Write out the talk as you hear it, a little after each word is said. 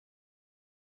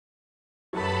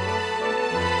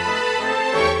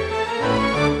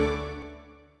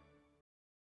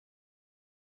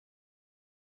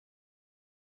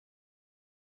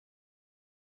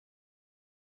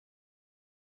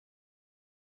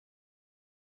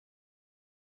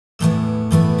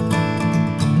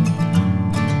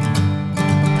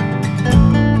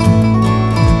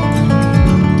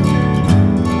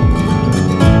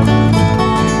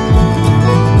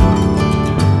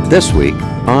This week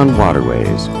on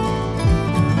Waterways,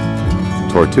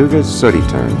 Tortugas, Sooty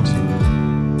Terns,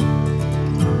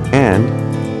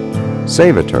 and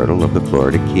Save a Turtle of the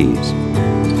Florida Keys.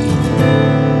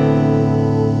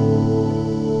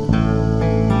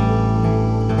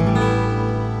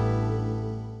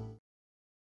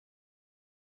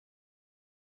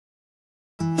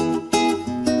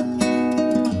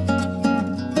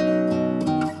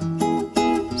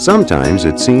 Sometimes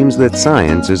it seems that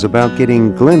science is about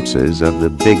getting glimpses of the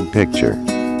big picture,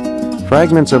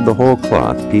 fragments of the whole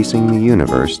cloth piecing the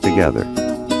universe together.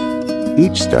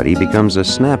 Each study becomes a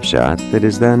snapshot that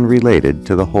is then related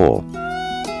to the whole.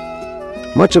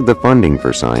 Much of the funding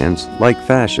for science, like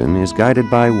fashion, is guided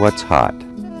by what's hot.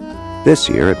 This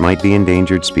year it might be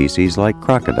endangered species like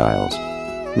crocodiles.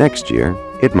 Next year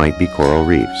it might be coral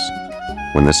reefs.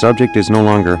 When the subject is no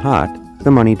longer hot, the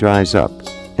money dries up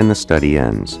and the study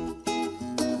ends.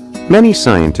 Many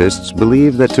scientists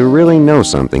believe that to really know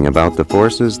something about the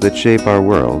forces that shape our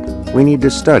world, we need to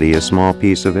study a small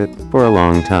piece of it for a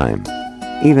long time,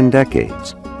 even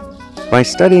decades. By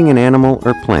studying an animal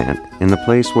or plant in the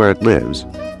place where it lives,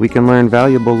 we can learn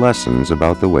valuable lessons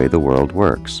about the way the world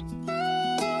works.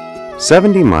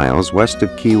 70 miles west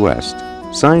of Key West,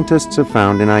 scientists have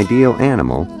found an ideal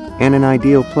animal and an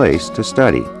ideal place to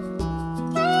study.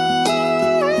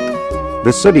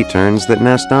 The sooty terns that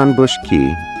nest on Bush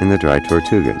Key in the Dry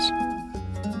Tortugas.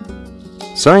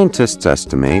 Scientists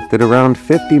estimate that around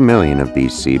 50 million of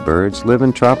these seabirds live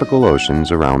in tropical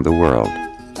oceans around the world.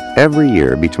 Every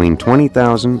year, between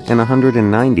 20,000 and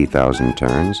 190,000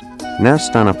 terns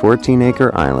nest on a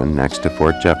 14-acre island next to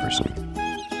Fort Jefferson.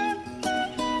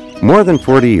 More than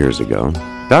 40 years ago,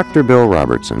 Dr. Bill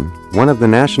Robertson, one of the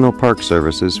National Park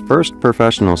Service's first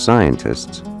professional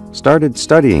scientists, started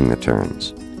studying the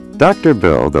terns. Dr.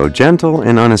 Bill, though gentle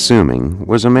and unassuming,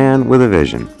 was a man with a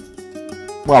vision.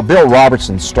 Well, Bill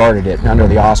Robertson started it under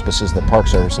the auspices of the Park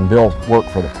Service, and Bill worked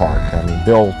for the park. I mean,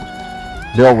 Bill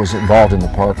was involved in the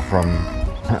park from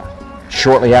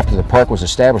shortly after the park was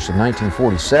established in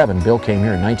 1947. Bill came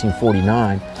here in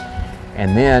 1949,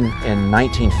 and then in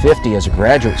 1950, as a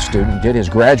graduate student, did his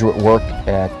graduate work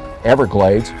at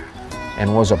Everglades,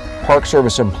 and was a Park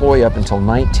Service employee up until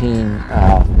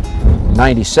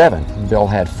 1997. Bill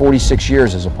had 46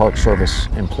 years as a Park Service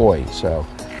employee. So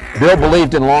Bill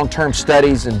believed in long-term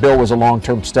studies, and Bill was a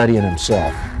long-term study in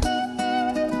himself.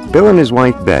 Bill and his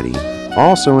wife Betty,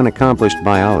 also an accomplished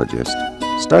biologist,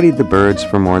 studied the birds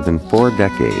for more than 4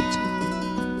 decades.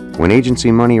 When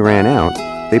agency money ran out,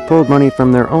 they pulled money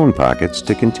from their own pockets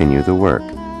to continue the work.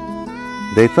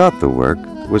 They thought the work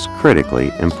was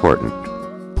critically important.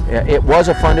 It was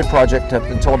a funded project up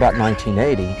until about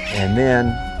 1980, and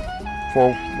then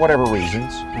for whatever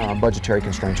reasons, budgetary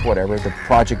constraints, whatever, the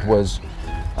project was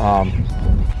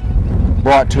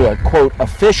brought to a, quote,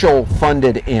 official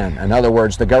funded end. In other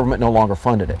words, the government no longer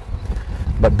funded it.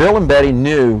 But Bill and Betty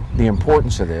knew the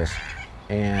importance of this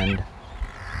and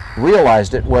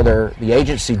realized it, whether the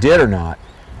agency did or not,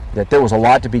 that there was a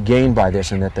lot to be gained by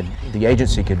this and that the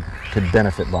agency could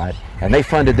benefit by it. And they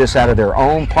funded this out of their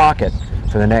own pocket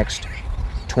for the next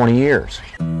 20 years.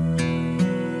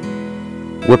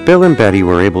 What Bill and Betty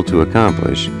were able to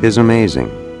accomplish is amazing.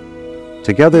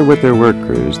 Together with their work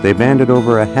crews, they banded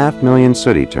over 500,000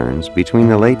 sooty terns between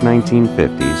the late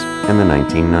 1950s and the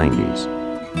 1990s.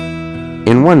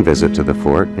 In one visit to the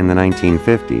fort in the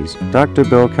 1950s, Dr.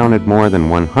 Bill counted more than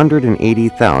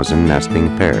 180,000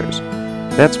 nesting pairs.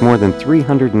 That's more than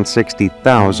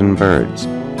 360,000 birds.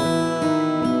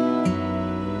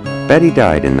 Betty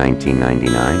died in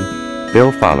 1999.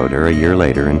 Bill followed her a year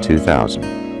later in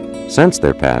 2000. Since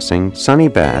their passing, Sonny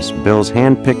Bass, Bill's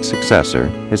hand-picked successor,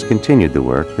 has continued the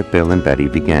work that Bill and Betty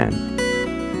began.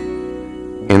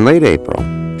 In late April,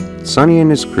 Sonny and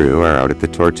his crew are out at the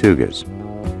Tortugas,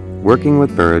 working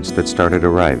with birds that started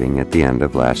arriving at the end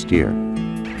of last year.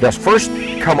 They'll first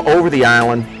come over the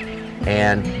island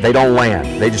and they don't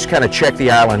land. They just kind of check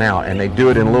the island out, and they do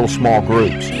it in little small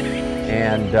groups.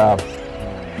 And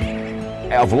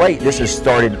of late, this has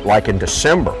started like in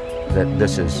December that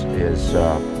this is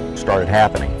started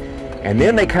happening. And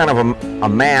then they kind of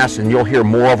amass, and you'll hear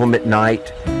more of them at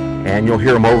night, and you'll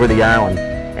hear them over the island.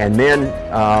 And then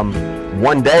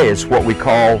one day is what we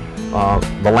call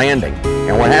the landing.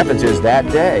 And what happens is that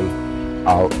day,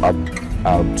 a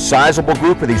sizable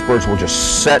group of these birds will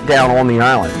just set down on the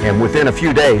island, and within a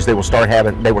few days they will start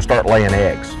laying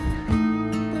eggs.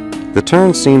 The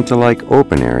terns seem to like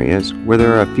open areas where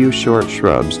there are a few short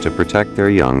shrubs to protect their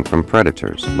young from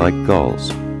predators like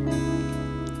gulls.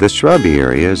 The shrubby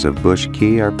areas of Bush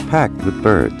Key are packed with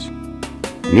birds.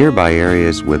 Nearby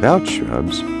areas without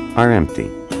shrubs are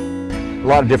empty. a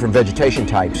lot of different vegetation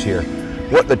types here.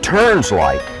 What the terns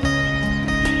like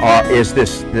is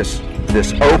this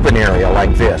open area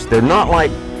like this. They're not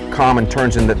like common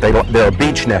terns in that they're a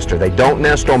beach nester. They don't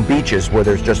nest on beaches where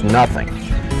there's just nothing.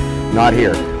 Not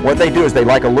here. What they do is they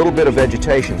like a little bit of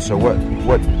vegetation. So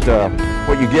what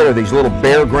you get are these little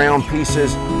bare ground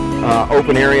pieces,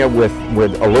 open area with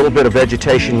a little bit of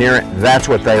vegetation near it. That's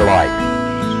what they like.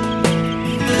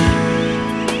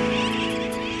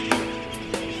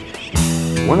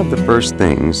 One of the first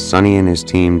things Sonny and his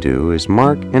team do is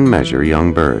mark and measure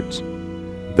young birds.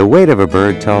 The weight of a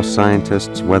bird tells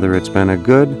scientists whether it's been a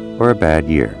good or a bad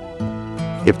year.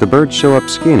 If the birds show up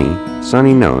skinny,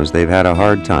 Sonny knows they've had a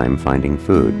hard time finding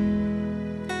food.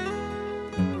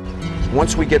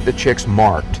 Once we get the chicks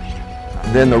marked,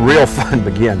 then the real fun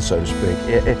begins, so to speak.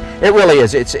 It really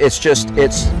is. It's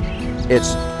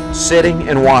sitting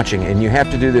and watching, and you have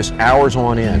to do this hours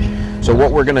on end. So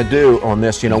what we're going to do on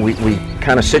this, we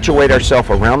kind of situate ourselves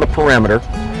around the perimeter.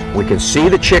 We can see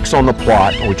the chicks on the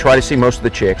plot, and we try to see most of the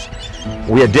chicks.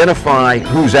 We identify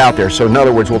who's out there. So in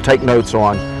other words, we'll take notes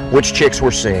on which chicks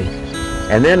we're seeing.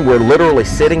 And then we're literally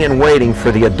sitting and waiting for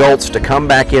the adults to come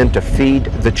back in to feed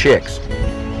the chicks.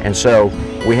 And so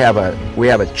we have a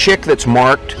chick that's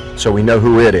marked, so we know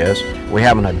who it is. We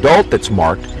have an adult that's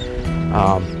marked.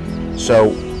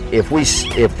 So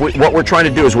what we're trying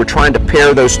to do is we're trying to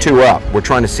pair those two up. We're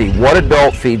trying to see what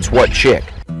adult feeds what chick.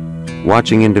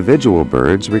 Watching individual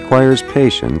birds requires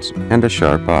patience and a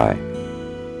sharp eye.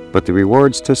 But the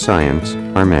rewards to science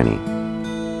are many.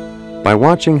 By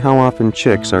watching how often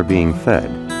chicks are being fed,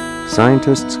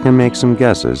 scientists can make some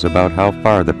guesses about how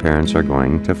far the parents are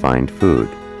going to find food.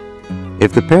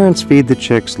 If the parents feed the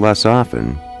chicks less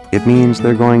often, it means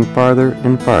they're going farther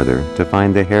and farther to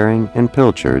find the herring and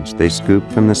pilchards they scoop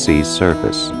from the sea's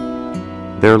surface.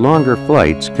 Their longer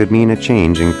flights could mean a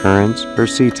change in currents or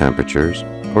sea temperatures,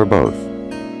 or both.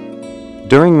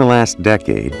 During the last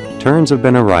decade, terns have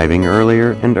been arriving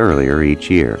earlier and earlier each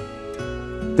year.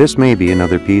 This may be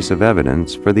another piece of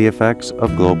evidence for the effects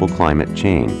of global climate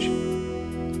change.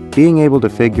 Being able to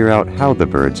figure out how the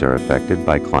birds are affected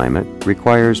by climate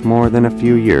requires more than a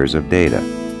few years of data.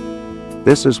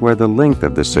 This is where the length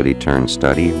of the Sooty Tern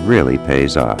study really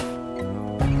pays off.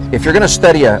 If you're going to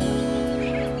study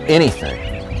anything,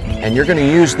 and you're going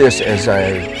to use this as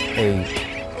an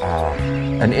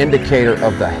indicator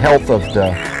of the health of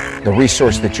the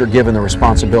resource that you're given the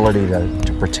responsibility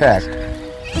to protect,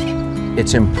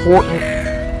 it's important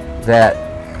that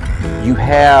you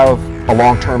have a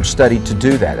long-term study to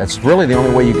do that. That's really the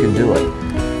only way you can do it.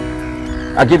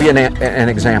 I'll give you an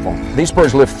example. These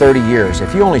birds live 30 years.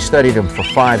 If you only studied them for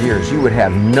 5 years, you would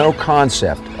have no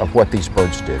concept of what these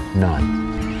birds do,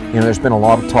 none. There's been a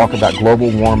lot of talk about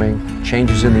global warming,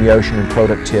 changes in the ocean and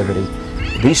productivity.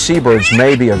 These seabirds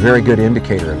may be a very good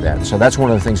indicator of that, so that's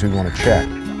one of the things we want to check.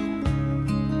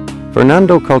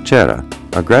 Fernando Calchera,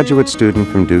 a graduate student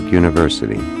from Duke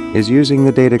University, is using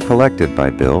the data collected by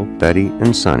Bill, Betty,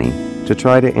 and Sonny to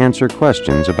try to answer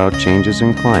questions about changes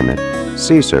in climate,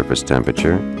 sea surface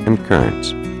temperature, and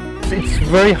currents. It's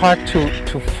very hard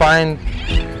to find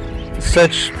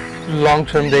such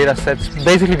long-term data sets,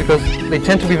 basically because they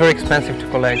tend to be very expensive to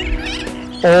collect,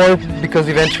 or because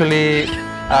eventually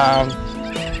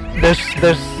there's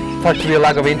starts to be a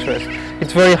lack of interest.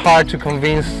 It's very hard to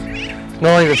convince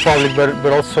not only the public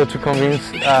but also to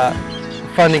convince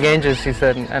funding agencies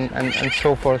and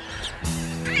so forth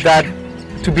that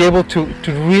to be able to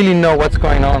really know what's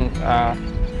going on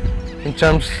in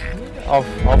terms of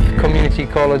community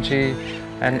ecology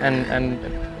and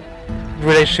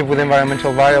relationship with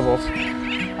environmental variables,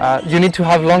 you need to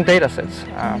have long data sets.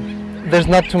 There's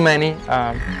not too many.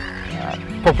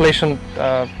 Population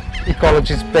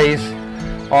ecology is based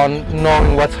on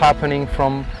knowing what's happening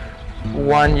from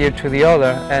one year to the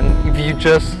other, and if you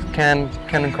just can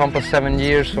encompass 7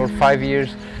 years or 5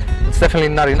 years, it's definitely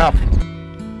not enough.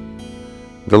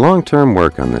 The long-term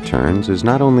work on the terns is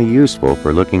not only useful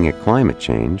for looking at climate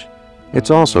change, it's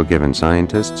also given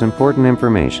scientists important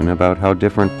information about how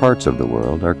different parts of the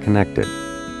world are connected.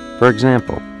 For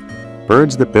example,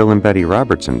 birds that Bill and Betty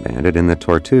Robertson banded in the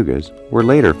Tortugas were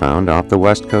later found off the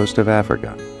west coast of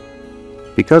Africa.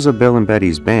 Because of Bill and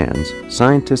Betty's bands,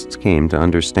 scientists came to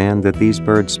understand that these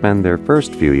birds spend their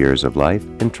first few years of life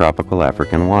in tropical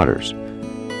African waters.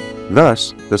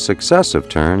 Thus, the success of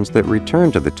terns that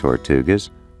return to the Tortugas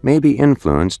may be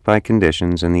influenced by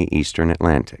conditions in the eastern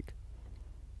Atlantic.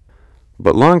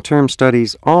 But long-term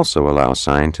studies also allow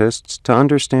scientists to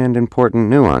understand important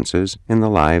nuances in the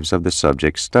lives of the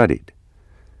subjects studied.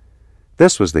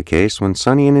 This was the case when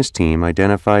Sonny and his team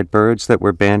identified birds that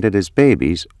were banded as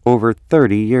babies over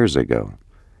 30 years ago.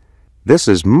 This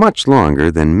is much longer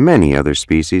than many other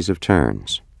species of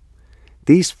terns.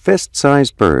 These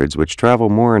fist-sized birds, which travel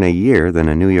more in a year than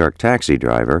a New York taxi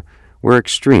driver, were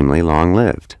extremely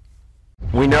long-lived.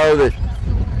 We know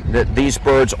that these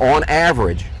birds, on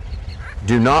average,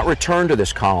 do not return to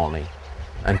this colony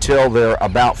until they're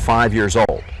about 5 years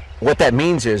old. What that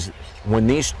means is when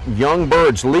these young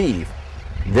birds leave,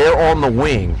 they're on the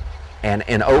wing and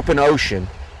in open ocean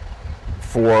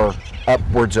for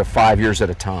upwards of 5 years at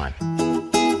a time.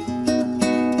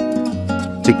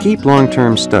 To keep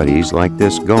long-term studies like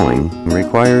this going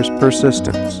requires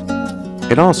persistence.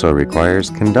 It also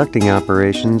requires conducting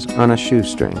operations on a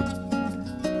shoestring.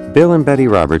 Bill and Betty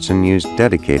Robertson used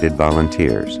dedicated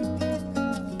volunteers.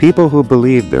 People who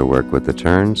believed their work with the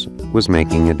terns was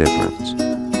making a difference.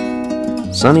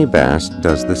 Sonny Bass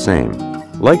does the same.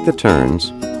 Like the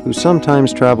terns, who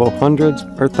sometimes travel hundreds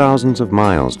or thousands of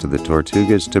miles to the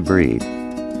Tortugas to breed,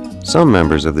 some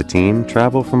members of the team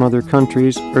travel from other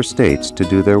countries or states to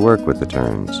do their work with the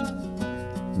terns.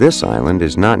 This island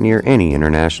is not near any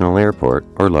international airport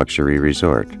or luxury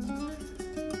resort.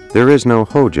 There is no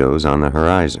Hojos on the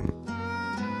horizon.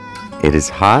 It is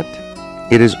hot,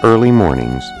 it is early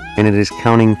mornings, and it is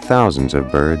counting thousands of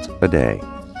birds a day.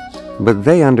 But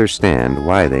they understand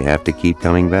why they have to keep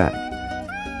coming back.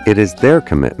 It is their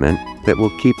commitment that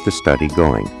will keep the study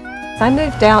going. I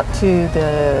moved out to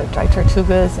the Dry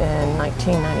Tortugas in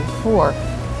 1994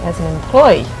 as an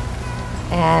employee,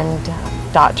 and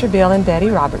Dr. Bill and Betty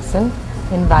Robertson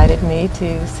invited me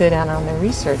to sit down on their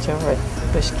research over at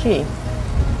Bush Key.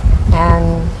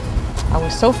 And I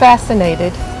was so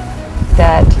fascinated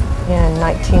that in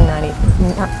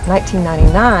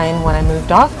 1999, when I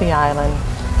moved off the island,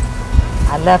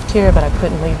 I left here, but I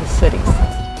couldn't leave the cities.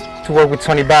 To work with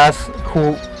Sonny Bass,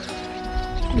 who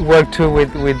worked too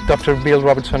with Dr. Bill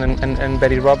Robertson and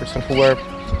Betty Robertson, who were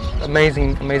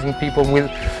amazing people with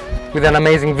an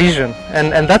amazing vision.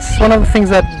 And that's one of the things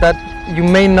that you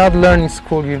may not learn in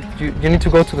school. You need to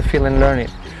go to the field and learn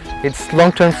it. It's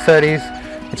long-term studies.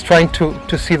 It's trying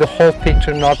to see the whole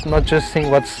picture, not just seeing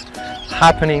what's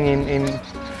happening in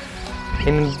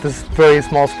this very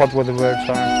small spot where the birds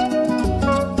are.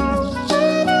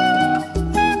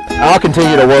 I'll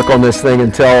continue to work on this thing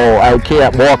until I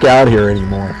can't walk out here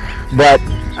anymore. But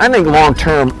I think long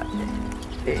term,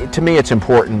 to me, it's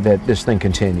important that this thing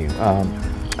continue.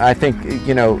 I think,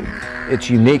 you know,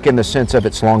 it's unique in the sense of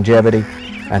its longevity.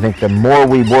 I think the more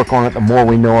we work on it, the more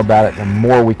we know about it, the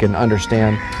more we can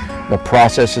understand the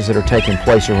processes that are taking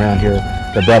place around here,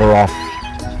 the better off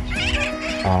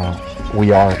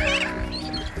we are.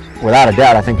 Without a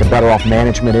doubt, I think the better off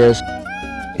management is.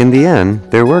 In the end,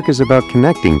 their work is about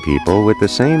connecting people with the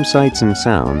same sights and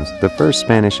sounds the first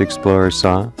Spanish explorers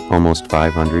saw almost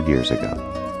 500 years ago.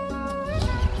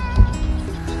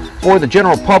 For the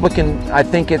general public, and I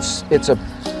think it's a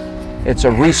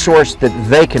resource that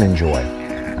they can enjoy.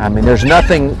 I mean, there's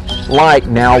nothing like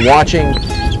now watching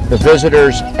the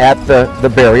visitors at the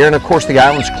barrier, and of course the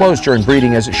island's closed during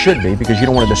breeding, as it should be, because you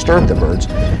don't want to disturb the birds,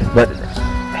 but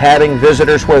having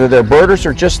visitors, whether they're birders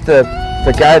or just the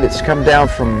guy that's come down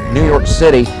from New York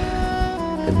City,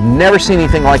 had never seen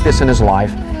anything like this in his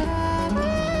life,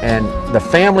 and the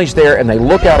family's there and they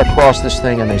look out across this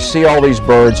thing and they see all these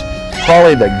birds,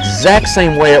 probably the exact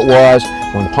same way it was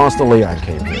when Ponce de Leon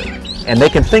came here, and they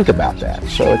can think about that.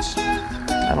 So it's,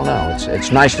 I don't know,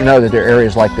 it's nice to know that there are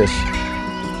areas like this,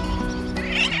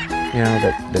 you know,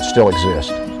 that still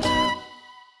exist.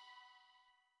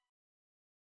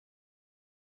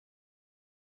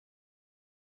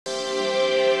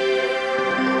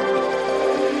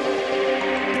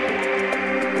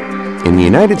 In the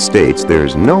United States, there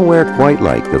is nowhere quite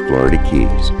like the Florida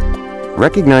Keys.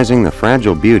 Recognizing the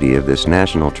fragile beauty of this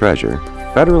national treasure,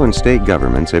 federal and state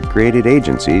governments have created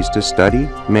agencies to study,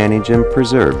 manage, and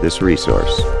preserve this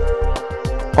resource.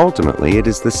 Ultimately, it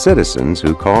is the citizens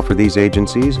who call for these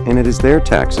agencies, and it is their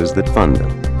taxes that fund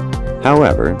them.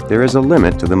 However, there is a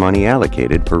limit to the money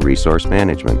allocated for resource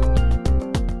management.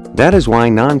 That is why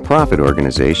nonprofit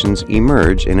organizations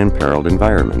emerge in imperiled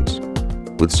environments.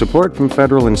 With support from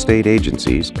federal and state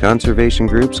agencies, conservation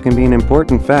groups can be an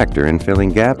important factor in filling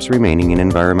gaps remaining in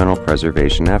environmental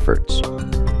preservation efforts.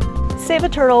 Save a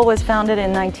Turtle was founded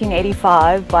in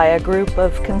 1985 by a group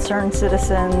of concerned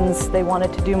citizens. They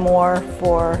wanted to do more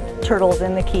for turtles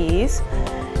in the Keys.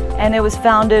 And it was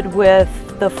founded with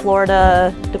the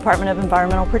Florida Department of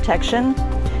Environmental Protection,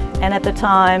 and at the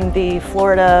time the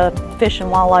Florida Fish and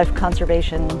Wildlife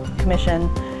Conservation Commission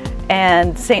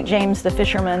and St. James the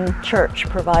Fisherman Church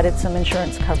provided some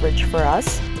insurance coverage for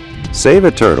us. Save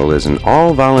a Turtle is an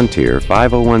all-volunteer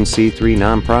 501c3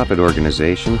 nonprofit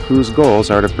organization whose goals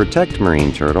are to protect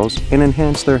marine turtles and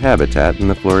enhance their habitat in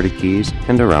the Florida Keys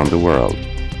and around the world.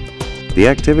 The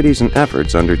activities and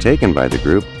efforts undertaken by the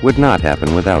group would not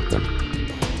happen without them.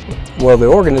 Well, the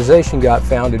organization got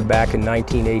founded back in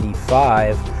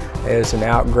 1985 as an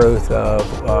outgrowth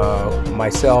of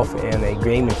myself and a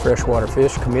Game and Freshwater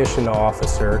Fish Commission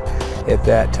officer at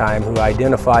that time, who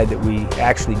identified that we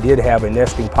actually did have a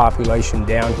nesting population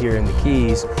down here in the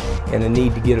Keys and a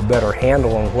need to get a better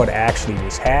handle on what actually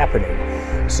was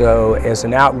happening. So as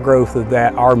an outgrowth of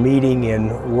that, our meeting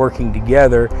and working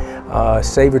together,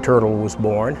 Save a Turtle was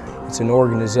born. It's an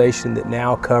organization that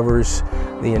now covers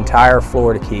the entire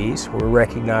Florida Keys. We're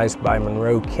recognized by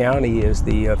Monroe County as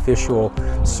the official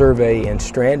survey and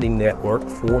stranding network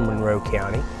for Monroe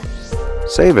County.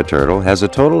 Save a Turtle has a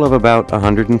total of about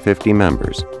 150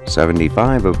 members,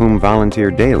 75 of whom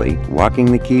volunteer daily,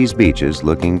 walking the Keys beaches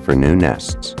looking for new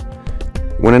nests.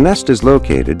 When a nest is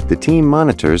located, the team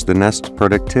monitors the nest's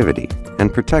productivity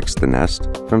and protects the nest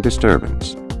from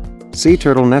disturbance. Sea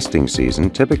turtle nesting season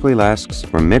typically lasts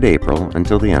from mid-April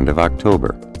until the end of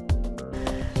October.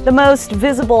 The most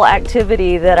visible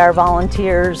activity that our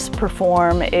volunteers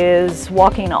perform is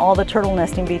walking all the turtle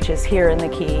nesting beaches here in the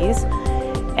Keys.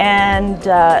 And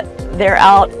they're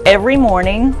out every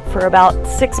morning for about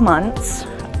 6 months,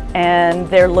 and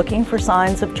they're looking for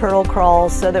signs of turtle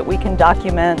crawls so that we can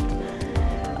document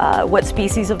what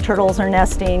species of turtles are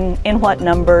nesting, in what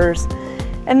numbers.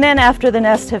 And then after the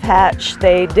nests have hatched,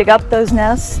 they dig up those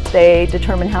nests, they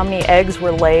determine how many eggs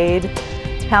were laid,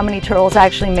 how many turtles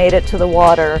actually made it to the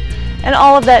water, and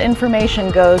all of that information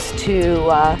goes to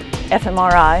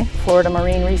FMRI, Florida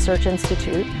Marine Research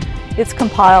Institute. It's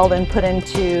compiled and put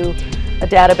into a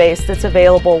database that's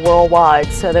available worldwide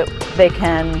so that they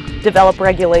can develop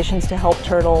regulations to help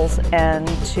turtles and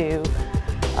to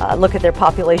look at their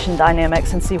population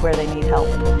dynamics and see where they need help.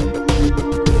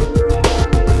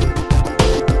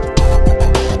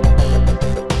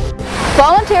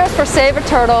 Volunteers for Save a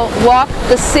Turtle walk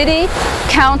the city,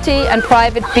 county, and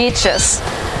private beaches.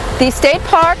 The state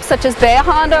parks, such as Bay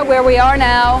Honda, where we are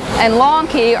now, and Long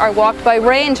Key, are walked by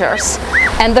rangers,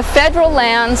 and the federal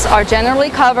lands are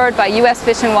generally covered by U.S.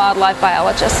 Fish and Wildlife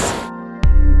biologists.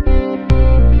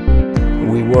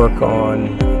 We work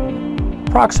on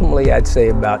approximately, I'd say,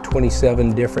 about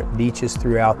 27 different beaches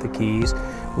throughout the Keys.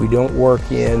 We don't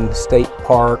work in state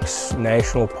parks,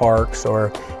 national parks,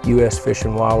 or U.S. Fish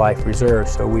and Wildlife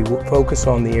reserves, so we focus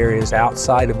on the areas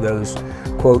outside of those,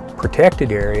 quote,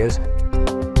 protected areas.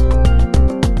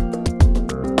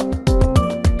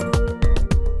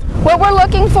 What we're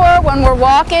looking for when we're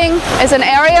walking is an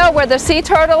area where the sea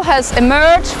turtle has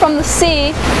emerged from the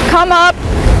sea, come up.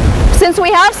 Since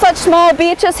we have such small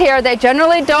beaches here, they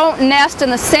generally don't nest in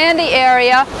the sandy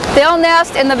area. They'll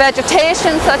nest in the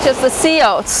vegetation such as the sea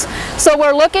oats. So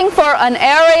we're looking for an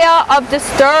area of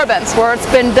disturbance where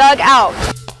it's been dug out.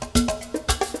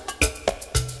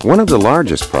 One of the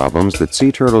largest problems that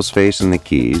sea turtles face in the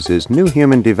Keys is new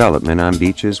human development on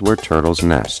beaches where turtles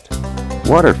nest.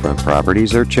 Waterfront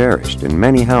properties are cherished and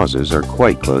many houses are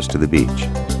quite close to the beach.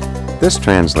 This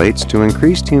translates to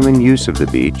increased human use of the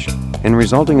beach and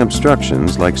resulting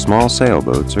obstructions like small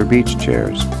sailboats or beach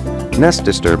chairs. Nest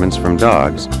disturbance from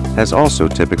dogs has also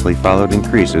typically followed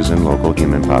increases in local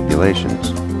human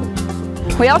populations.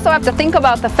 We also have to think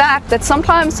about the fact that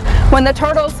sometimes when the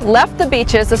turtles left the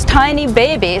beaches as tiny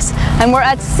babies and were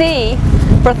at sea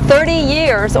for 30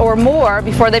 years or more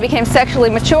before they became sexually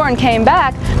mature and came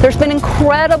back, there's been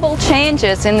incredible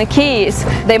changes in the Keys.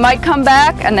 They might come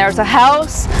back and there's a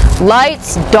house,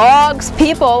 lights, dogs,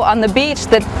 people on the beach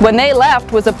that when they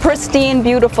left was a pristine,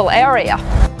 beautiful area.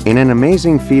 In an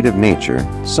amazing feat of nature,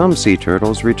 some sea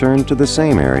turtles return to the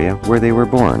same area where they were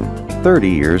born 30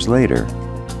 years later.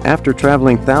 After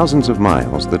traveling thousands of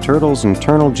miles, the turtle's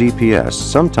internal GPS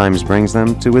sometimes brings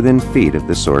them to within feet of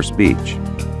the source beach.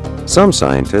 Some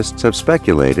scientists have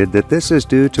speculated that this is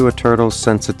due to a turtle's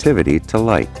sensitivity to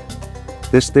light.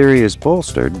 This theory is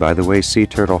bolstered by the way sea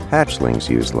turtle hatchlings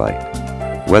use light.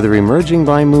 Whether emerging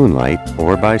by moonlight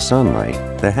or by sunlight,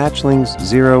 the hatchlings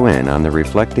zero in on the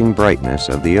reflecting brightness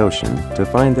of the ocean to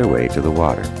find their way to the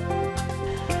water.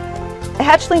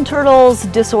 Hatchling turtles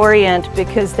disorient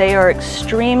because they are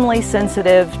extremely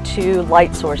sensitive to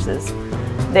light sources.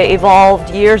 They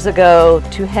evolved years ago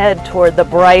to head toward the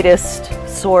brightest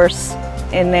source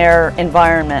in their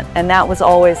environment, and that was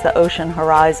always the ocean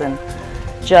horizon,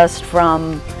 just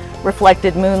from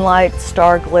reflected moonlight,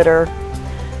 star glitter.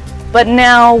 But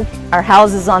now our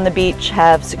houses on the beach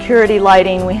have security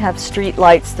lighting. We have street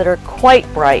lights that are quite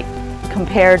bright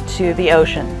compared to the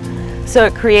ocean. So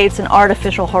it creates an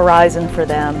artificial horizon for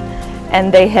them,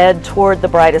 and they head toward the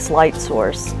brightest light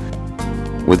source.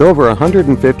 With over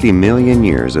 150 million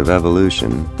years of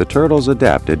evolution, the turtles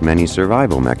adapted many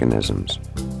survival mechanisms.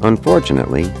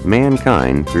 Unfortunately,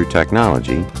 mankind, through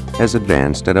technology, has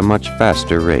advanced at a much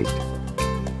faster rate.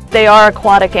 They are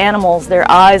aquatic animals. Their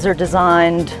eyes are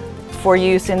designed for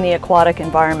use in the aquatic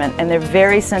environment, and they're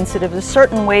very sensitive to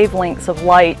certain wavelengths of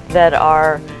light that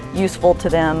are useful to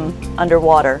them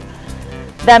underwater.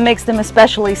 That makes them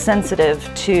especially sensitive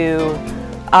to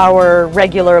our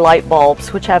regular light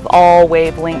bulbs, which have all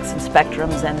wavelengths and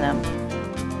spectrums in them.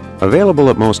 Available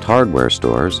at most hardware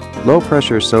stores,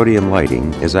 low-pressure sodium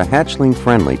lighting is a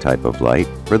hatchling-friendly type of light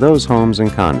for those homes and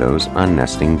condos on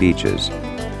nesting beaches.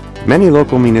 Many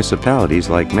local municipalities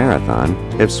like Marathon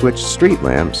have switched street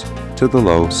lamps to the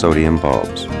low-sodium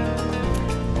bulbs.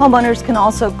 Homeowners can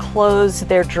also close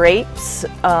their drapes.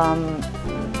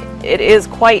 It is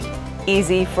quite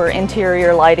easy for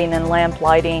interior lighting and lamp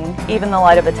lighting, even the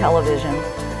light of a television,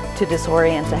 to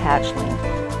disorient a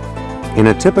hatchling. In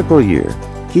a typical year,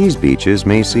 Keys beaches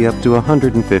may see up to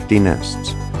 150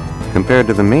 nests. Compared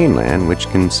to the mainland, which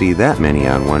can see that many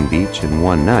on one beach in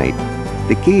one night,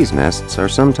 the Keys nests are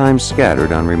sometimes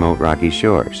scattered on remote rocky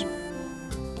shores.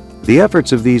 The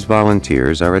efforts of these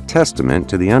volunteers are a testament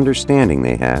to the understanding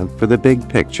they have for the big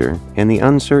picture and the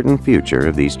uncertain future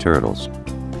of these turtles.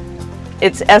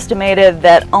 It's estimated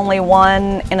that only 1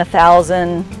 in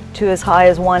 1,000 to as high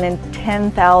as 1 in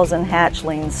 10,000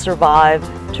 hatchlings survive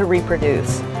to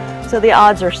reproduce. So the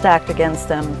odds are stacked against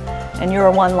them, and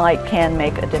your one light can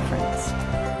make a difference.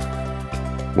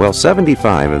 While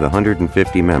 75 of the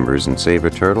 150 members in Save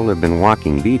a Turtle have been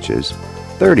walking beaches,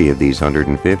 30 of these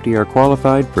 150 are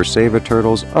qualified for Save a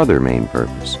Turtle's other main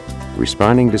purpose,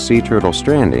 responding to sea turtle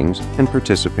strandings and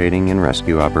participating in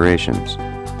rescue operations.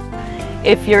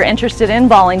 If you're interested in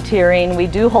volunteering, we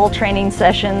do hold training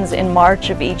sessions in March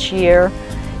of each year,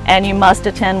 and you must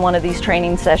attend one of these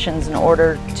training sessions in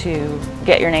order to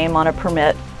get your name on a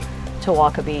permit to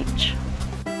walk a beach.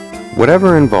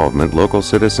 Whatever involvement local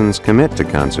citizens commit to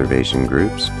conservation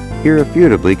groups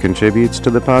irrefutably contributes to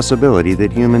the possibility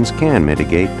that humans can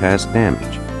mitigate past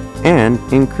damage, and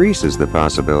increases the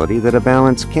possibility that a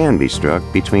balance can be struck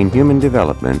between human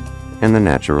development and the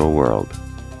natural world.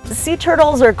 Sea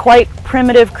turtles are quite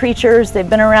primitive creatures. They've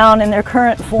been around in their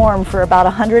current form for about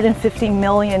 150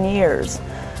 million years.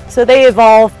 So they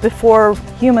evolved before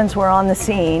humans were on the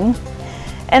scene,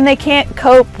 and they can't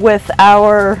cope with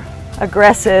our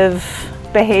aggressive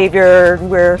behavior.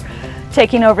 We're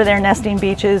taking over their nesting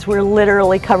beaches. We're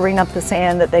literally covering up the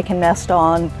sand that they can nest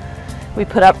on. We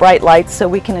put up bright lights so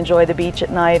we can enjoy the beach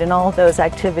at night, and all of those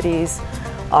activities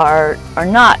are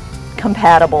not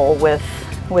compatible with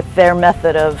their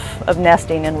method of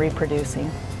nesting and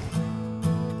reproducing.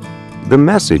 The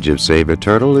message of Save a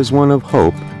Turtle is one of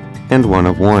hope and one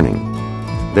of warning.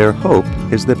 Their hope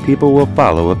is that people will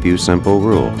follow a few simple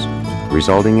rules,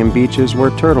 resulting in beaches where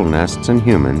turtle nests and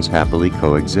humans happily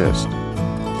coexist.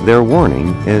 Their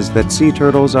warning is that sea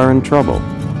turtles are in trouble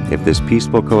if this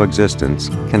peaceful coexistence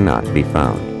cannot be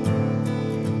found.